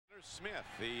Smith,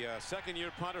 the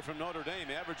second-year punter from Notre Dame,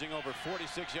 averaging over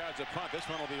 46 yards a punt. This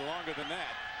one will be longer than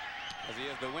that as he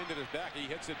has the wind at his back. He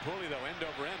hits it poorly, though, end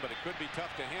over end, but it could be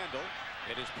tough to handle.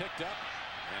 It is picked up,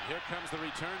 and here comes the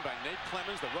return by Nate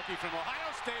Clements, the rookie from Ohio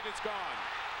State. It's gone.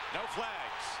 No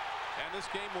flags. And this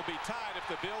game will be tied if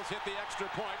the Bills hit the extra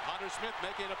point. Hunter Smith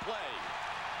making a play,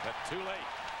 but too late.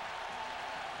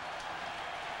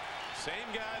 Same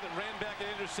guy that ran back an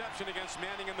interception against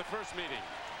Manning in the first meeting.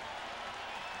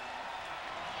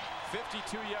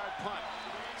 52-yard punt,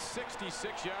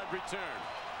 66-yard return.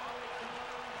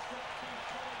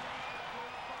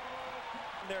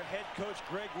 Their head coach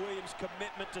Greg Williams'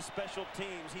 commitment to special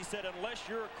teams. He said unless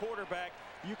you're a quarterback,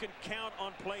 you can count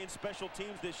on playing special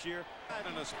teams this year.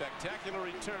 And a spectacular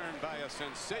return by a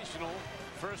sensational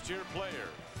first-year player.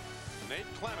 Nate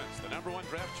Clements, the #1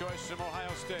 draft choice from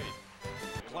Ohio State.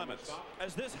 Clements.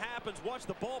 As this happens, watch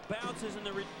the ball bounces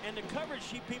and the coverage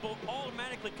sheet people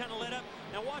automatically kind of let up.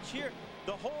 Now watch here,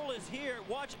 the hole is here.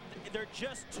 Watch, they're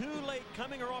just too late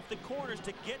coming off the corners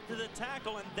to get to the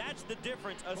tackle, and that's the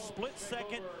difference. A split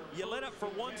second, you let up for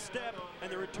one step,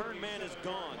 and the return man is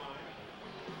gone.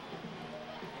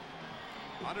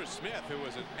 Hunter Smith, who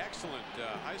was an excellent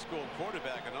high school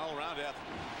quarterback and all-around athlete,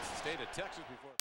 state of Texas before.